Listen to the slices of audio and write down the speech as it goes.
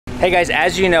Hey guys,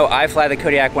 as you know, I fly the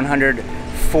Kodiak 100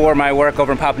 for my work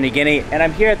over in Papua New Guinea, and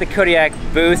I'm here at the Kodiak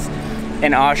booth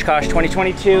in Oshkosh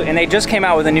 2022, and they just came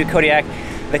out with a new Kodiak,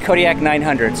 the Kodiak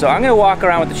 900. So I'm gonna walk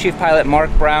around with the chief pilot, Mark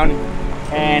Brown,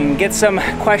 and get some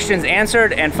questions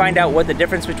answered and find out what the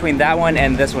difference between that one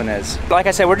and this one is. Like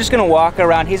I said, we're just gonna walk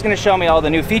around. He's gonna show me all the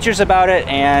new features about it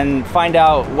and find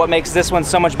out what makes this one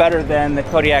so much better than the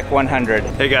Kodiak 100.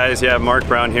 Hey guys, yeah, Mark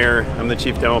Brown here. I'm the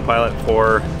chief demo pilot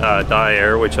for PNG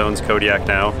HERE, which owns Kodiak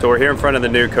now. So we're here in front of the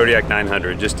new Kodiak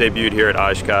 900, just debuted here at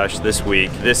Oshkosh this week.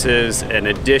 This is an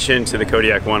addition to the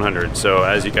Kodiak 100. So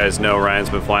as you guys know, Ryan's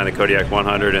been flying the Kodiak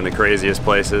 100 in the craziest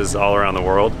places all around the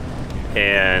world.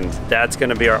 And that's going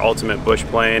to be our ultimate bush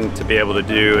plane to be able to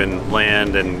do and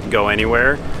land and go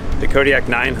anywhere. The Kodiak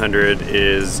 900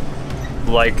 is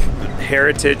like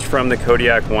heritage from the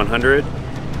Kodiak 100,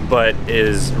 but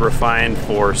is refined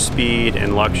for speed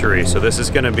and luxury. So this is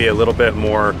going to be a little bit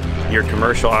more your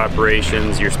commercial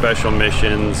operations, your special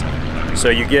missions. So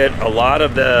you get a lot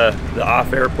of the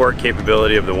off-airport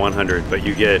capability of the 100, but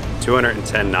you get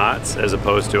 210 knots as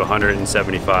opposed to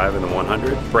 175 in the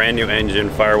 100. Brand new engine,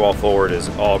 firewall forward is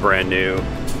all brand new.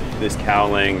 This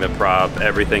cowling, the prop,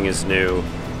 everything is new.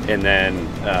 And then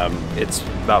it's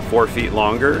about 4 feet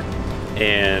longer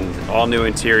and all new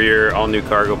interior, all new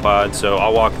cargo pod. So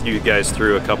I'll walk you guys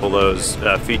through a couple of those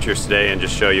features today and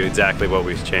just show you exactly what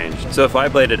we've changed. So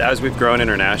five-bladed, as we've grown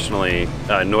internationally,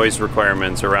 noise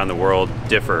requirements around the world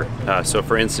differ. So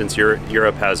for instance,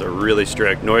 Europe has a really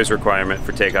strict noise requirement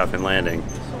for takeoff and landing.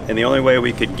 And the only way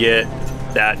we could get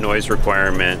that noise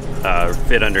requirement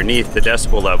fit underneath the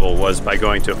decibel level was by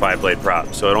going to a 5-blade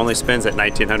prop. So it only spins at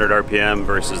 1900 RPM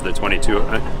versus the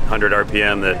 2200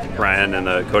 RPM that Ryan and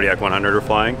the Kodiak 100 are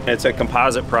flying. It's a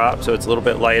composite prop, so it's a little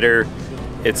bit lighter.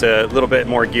 It's a little bit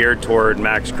more geared toward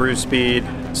max cruise speed.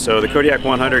 So the Kodiak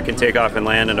 100 can take off and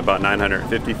land in about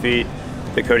 950 feet.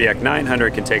 The Kodiak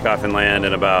 900 can take off and land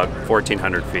in about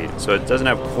 1400 feet. So it doesn't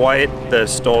have quite the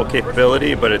STOL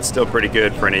capability, but it's still pretty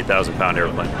good for an 8,000 pound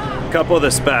airplane. A couple of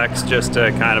the specs, just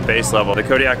to kind of base level. The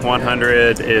Kodiak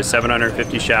 100 is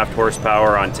 750 shaft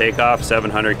horsepower on takeoff,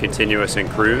 700 continuous in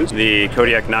cruise. The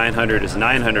Kodiak 900 is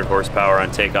 900 horsepower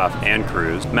on takeoff and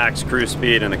cruise. Max cruise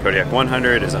speed in the Kodiak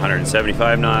 100 is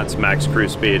 175 knots. Max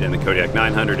cruise speed in the Kodiak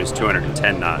 900 is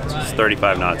 210 knots. It's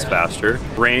 35 knots faster.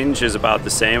 Range is about the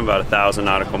same, about 1,000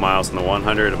 nautical miles in the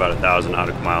 100, about 1,000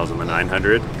 nautical miles in the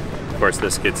 900. Of course,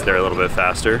 this gets there a little bit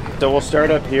faster. So we'll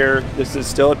start up here. This is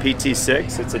still a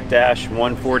PT6. It's a Dash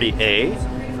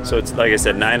 140A. So it's, like I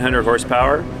said, 900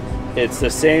 horsepower. It's the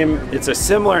same, it's a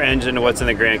similar engine to what's in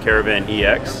the Grand Caravan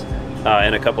EX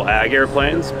and a couple AG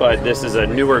airplanes, but this is a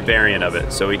newer variant of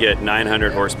it. So we get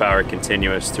 900 horsepower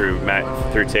continuous through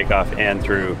takeoff and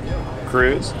through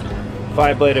cruise.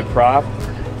 5-bladed prop.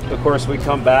 Of course, we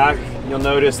come back. You'll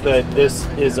notice that this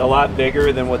is a lot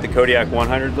bigger than what the Kodiak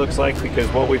 100 looks like, because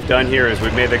what we've done here is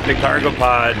we've made the cargo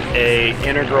pod a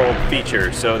integral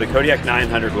feature. So the Kodiak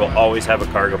 900 will always have a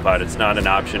cargo pod. It's not an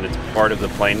option, it's part of the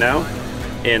plane now.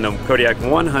 In the Kodiak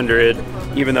 100,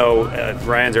 even though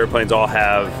Ryan's airplanes all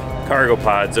have cargo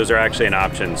pods, those are actually an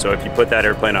option. So if you put that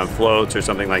airplane on floats or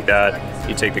something like that,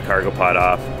 you take the cargo pod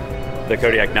off. The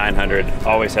Kodiak 900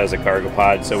 always has a cargo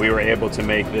pod, so we were able to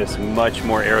make this much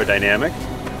more aerodynamic,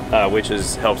 which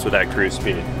helps with that cruise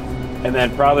speed. And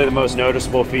then probably the most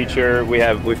noticeable feature,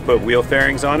 we've put wheel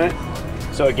fairings on it.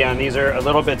 So again, these are a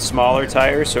little bit smaller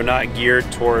tires, so not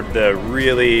geared toward the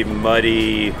really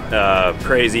muddy,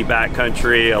 crazy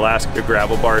backcountry Alaska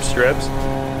gravel bar strips.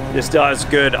 This still has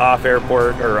good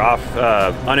off-airport or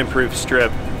unimproved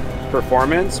strip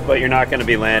performance, but you're not going to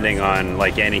be landing on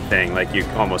like anything like you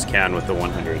almost can with the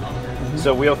 100.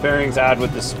 So wheel fairings add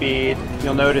with the speed.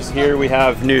 You'll notice here we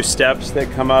have new steps that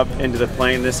come up into the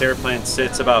plane. This airplane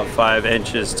sits about 5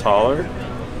 inches taller,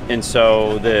 and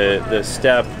so the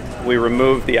step, we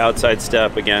removed the outside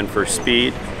step again for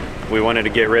speed. We wanted to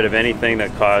get rid of anything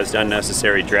that caused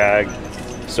unnecessary drag.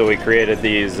 So we created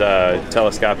these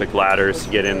telescopic ladders to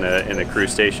get in the crew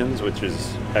stations, which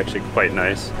is actually quite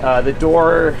nice. The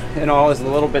door and all is a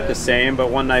little bit the same, but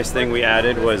one nice thing we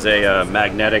added was a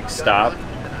magnetic stop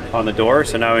on the door.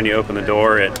 So now when you open the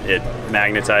door, it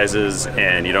magnetizes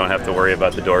and you don't have to worry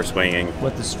about the door swinging.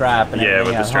 With the strap and everything.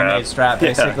 With the strap. Homemade strap,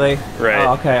 basically. Yeah, right.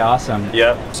 Oh, okay, awesome.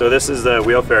 Yep. So this is the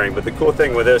wheel fairing, but the cool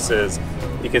thing with this is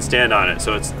you can stand on it.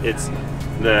 So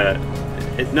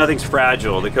nothing's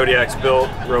fragile. The Kodiak's built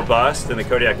robust, and the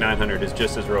Kodiak 900 is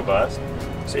just as robust.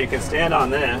 So you can stand on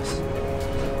this,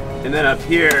 and then up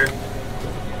here,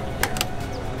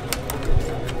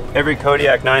 every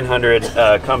Kodiak 900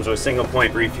 comes with single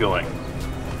point refueling.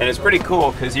 And it's pretty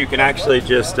cool because you can actually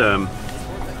just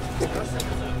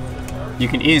You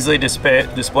can easily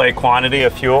display quantity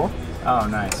of fuel. Oh,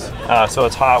 nice. So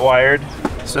it's hot wired.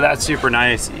 So that's super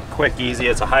nice, quick, easy.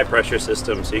 It's a high pressure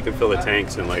system, so you can fill the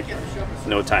tanks in like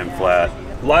no time flat.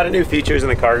 A lot of new features in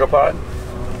the cargo pod.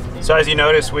 So as you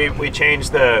notice, we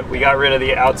got rid of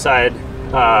the outside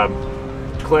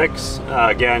clicks,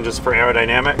 again, just for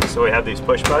aerodynamics. So we have these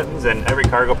push buttons, and every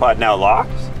cargo pod now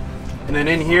locks. And then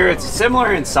in here, it's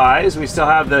similar in size. We still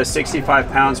have the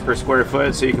 65 pounds per square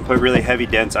foot, so you can put really heavy,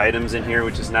 dense items in here,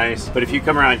 which is nice. But if you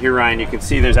come around here, Ryan, you can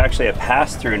see there's actually a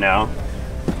pass-through now.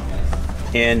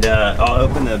 And I'll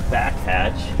open the back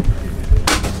hatch.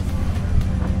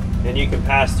 And you can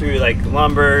pass through like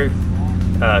lumber,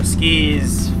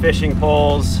 skis, fishing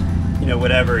poles, you know,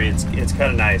 whatever. It's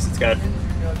kind of nice. It's got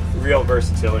real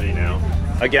versatility now.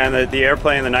 Again, the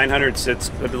airplane, the 900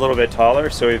 sits a little bit taller,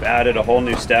 so we've added a whole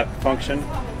new step function.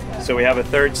 So we have a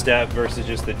third step versus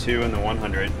just the 2 and the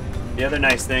 100. The other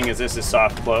nice thing is this is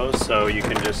soft close, so you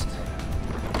can just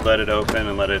let it open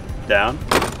and let it down,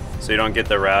 so you don't get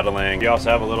the rattling. You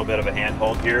also have a little bit of a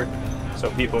handhold here,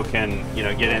 so people can, you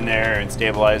know, get in there and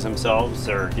stabilize themselves,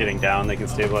 or getting down, they can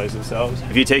stabilize themselves.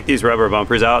 If you take these rubber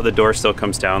bumpers out, the door still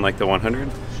comes down like the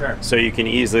 100. Sure. So you can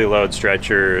easily load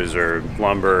stretchers or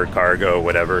lumber, cargo,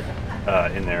 whatever,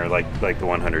 in there like the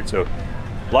 100. So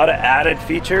a lot of added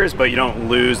features, but you don't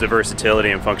lose the versatility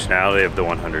and functionality of the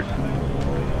 100.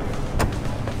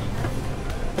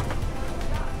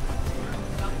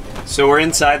 So we're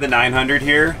inside the 900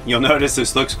 here. You'll notice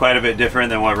this looks quite a bit different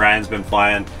than what Ryan's been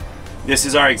flying. This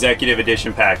is our executive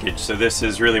edition package, so this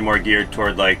is really more geared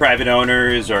toward like private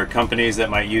owners or companies that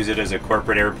might use it as a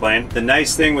corporate airplane. The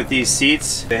nice thing with these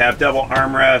seats, they have double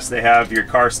armrests, they have your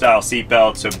car style seat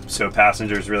belt, so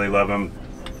passengers really love them.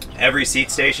 Every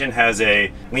seat station has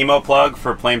a limo plug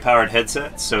for plane powered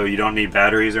headsets, so you don't need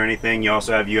batteries or anything. You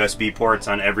also have USB ports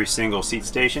on every single seat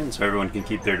station, so everyone can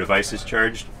keep their devices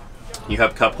charged. You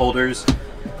have cup holders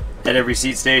at every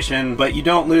seat station, but you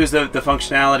don't lose the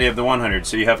functionality of the 100.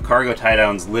 So you have cargo tie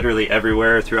downs literally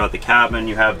everywhere throughout the cabin.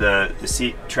 You have the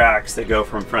seat tracks that go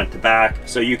from front to back.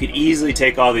 So you could easily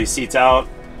take all these seats out,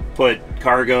 put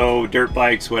cargo, dirt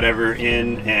bikes, whatever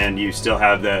in, and you still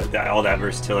have all that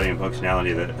versatility and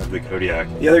functionality of the Kodiak.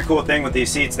 The other cool thing with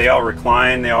these seats, they all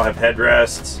recline, they all have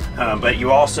headrests, but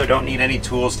you also don't need any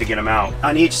tools to get them out.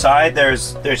 On each side,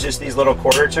 there's just these little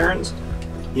quarter turns.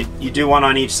 You do one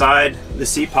on each side, the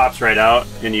seat pops right out,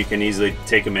 and you can easily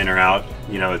take them in or out.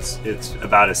 You know, it's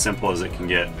about as simple as it can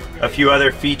get. A few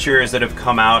other features that have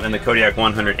come out in the Kodiak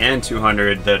 100 and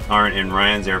 200 that aren't in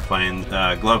Ryan's airplane: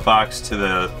 glove box to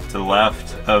the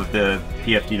left of the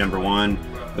PFD number 1,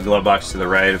 the glove box to the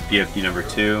right of PFD number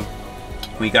 2.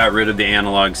 We got rid of the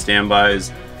analog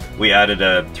standbys. We added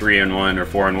a 3-in-1 or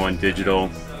 4-in-1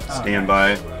 digital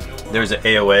standby. There's an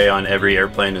AOA on every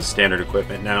airplane as standard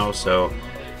equipment now, so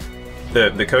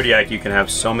the Kodiak, you can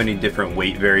have so many different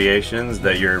weight variations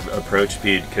that your approach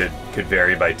speed could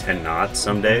vary by 10 knots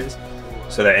some days.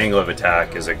 So that angle of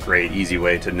attack is a great, easy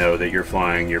way to know that you're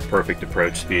flying your perfect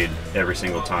approach speed every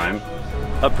single time.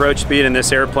 Approach speed in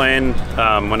this airplane,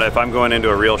 if I'm going into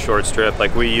a real short strip,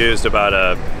 like we used about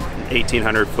a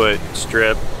 1,800 foot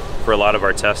strip for a lot of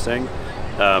our testing.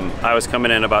 I was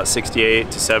coming in about 68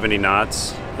 to 70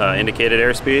 knots indicated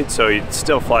airspeed, so it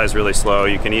still flies really slow.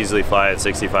 You can easily fly at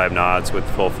 65 knots with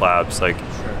full flaps. Like,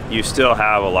 you still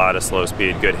have a lot of slow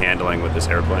speed, good handling with this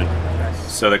airplane.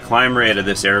 So the climb rate of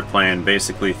this airplane,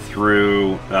 basically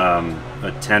through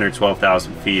 10 or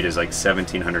 12,000 feet, is like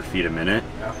 1,700 feet a minute.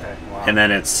 Okay, wow. And then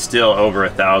it's still over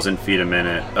 1,000 feet a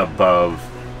minute above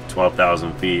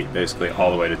 12,000 feet, basically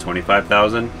all the way to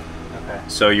 25,000.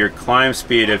 So your climb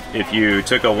speed, if you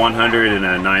took a 100 and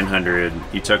a 900,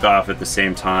 you took off at the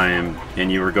same time and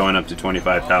you were going up to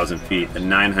 25,000 feet, the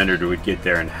 900 would get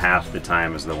there in half the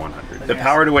time as the 100. The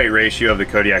power to weight ratio of the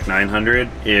Kodiak 900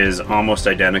 is almost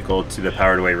identical to the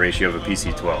power to weight ratio of a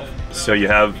PC-12. So you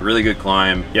have really good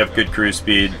climb, you have good cruise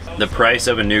speed. The price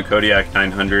of a new Kodiak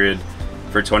 900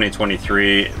 for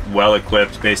 2023, well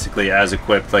equipped, basically as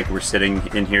equipped like we're sitting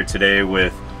in here today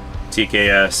with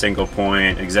TKS, single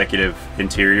point, executive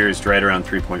interiors, right around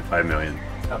 3.5 million.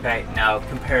 Okay, now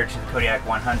compared to the Kodiak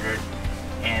 100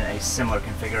 in a similar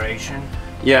configuration?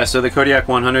 Yeah, so the Kodiak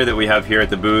 100 that we have here at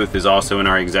the booth is also in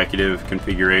our executive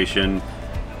configuration.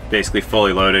 Basically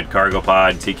fully loaded cargo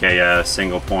pod, TKS,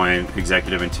 single point,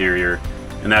 executive interior,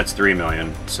 and that's 3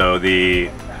 million. So the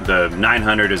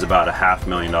 900 is about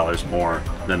 $500,000 more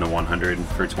than the 100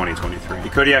 for 2023. The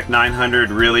Kodiak 900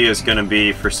 really is going to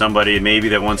be for somebody maybe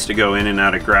that wants to go in and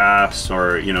out of grass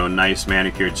or, you know, nice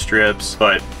manicured strips,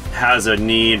 but has a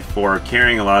need for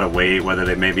carrying a lot of weight, whether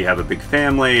they maybe have a big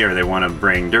family or they want to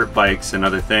bring dirt bikes and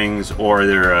other things, or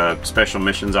they're a special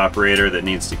missions operator that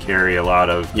needs to carry a lot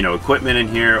of, you know, equipment in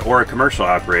here, or a commercial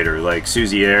operator like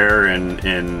Suzy Air in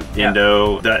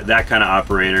Indo, that kind of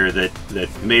operator that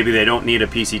maybe they don't need a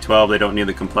PC-12, they don't need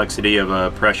the complexity of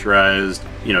a pressurized,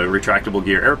 you know, retractable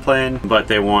gear airplane, but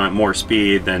they want more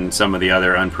speed than some of the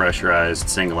other unpressurized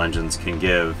single engines can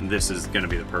give. This is going to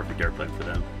be the perfect airplane for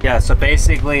them. Yeah, so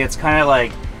basically it's kind of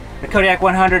like the Kodiak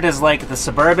 100 is like the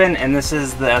Suburban and this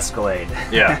is the Escalade.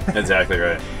 Yeah, exactly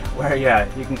right. Where, yeah,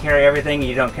 you can carry everything,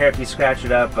 you don't care if you scratch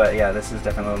it up, but yeah, this is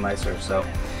definitely a little nicer. So,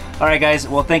 alright guys,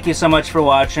 well thank you so much for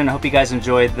watching. I hope you guys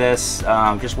enjoyed this.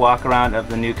 Just walk around of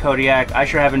the new Kodiak. I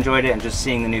sure have enjoyed it and just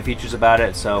seeing the new features about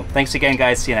it. So thanks again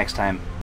guys, see you next time.